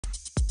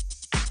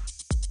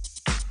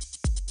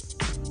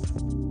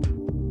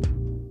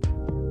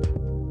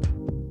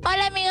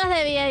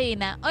de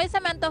Divina. Hoy se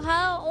me ha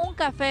antojado un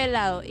café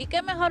helado y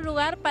qué mejor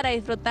lugar para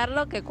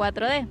disfrutarlo que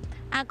 4D.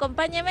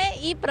 Acompáñeme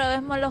y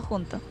probémoslo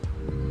juntos.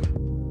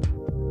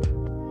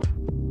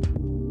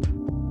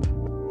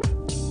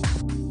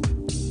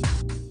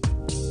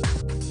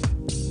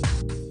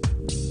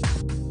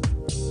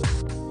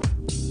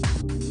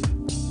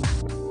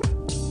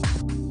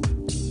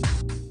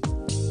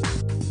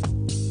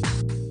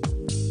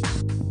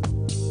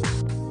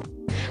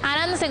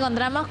 Ahora nos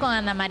encontramos con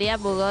Ana María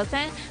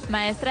Bugosen,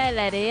 maestra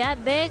Heladera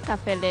de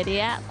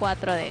Cafelería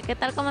 4D. ¿Qué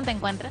tal? ¿Cómo te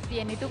encuentras?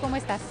 Bien, ¿y tú cómo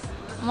estás?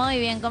 Muy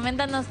bien,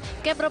 coméntanos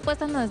qué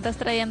propuestas nos estás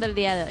trayendo el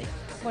día de hoy.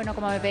 Bueno,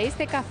 como me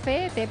pediste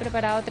café, te he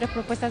preparado 3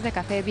 propuestas de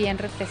café bien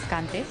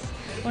refrescantes.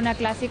 Una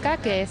clásica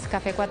que es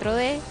café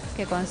 4D,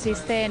 que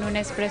consiste en un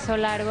espresso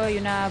largo y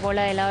una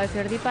bola de helado de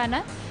flor de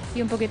pana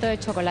y un poquito de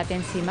chocolate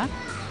encima.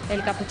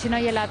 El cappuccino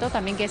gelato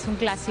también, que es un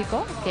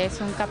clásico, que es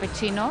un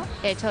cappuccino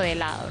hecho de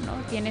helado, ¿no?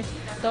 Tienes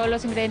todos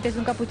los ingredientes de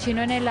un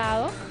cappuccino en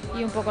helado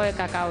y un poco de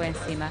cacao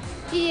encima.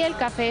 Y el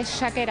café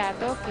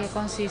shakerato, que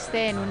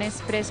consiste en un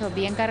espresso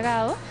bien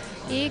cargado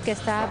y que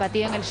está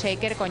batido en el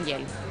shaker con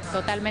hielo.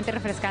 Totalmente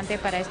refrescante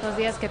para estos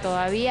días que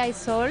todavía hay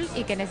sol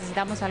y que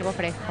necesitamos algo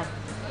fresco.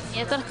 ¿Y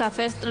estos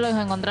cafés los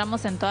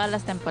encontramos en todas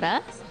las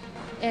temporadas?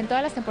 En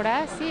todas las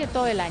temporadas, sí,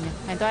 todo el año.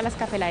 En todas las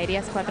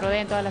cafelerías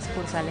 4D, en todas las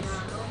sucursales.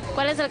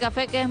 ¿Cuál es el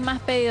café que es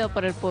más pedido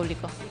por el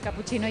público? El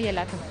cappuccino y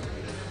gelato.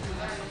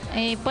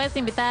 Y puedes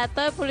invitar a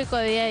todo el público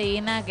de Vida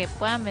Divina a que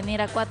puedan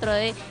venir a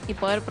 4D y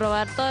poder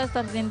probar todos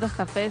estos lindos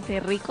cafés y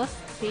ricos.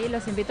 Sí,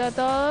 los invito a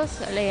todos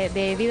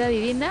de Vida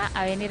Divina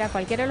a venir a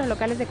cualquiera de los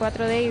locales de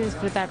 4D y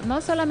disfrutar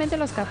no solamente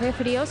los cafés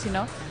fríos,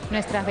 sino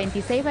nuestras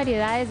 26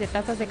 variedades de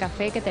tazas de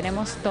café que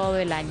tenemos todo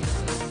el año.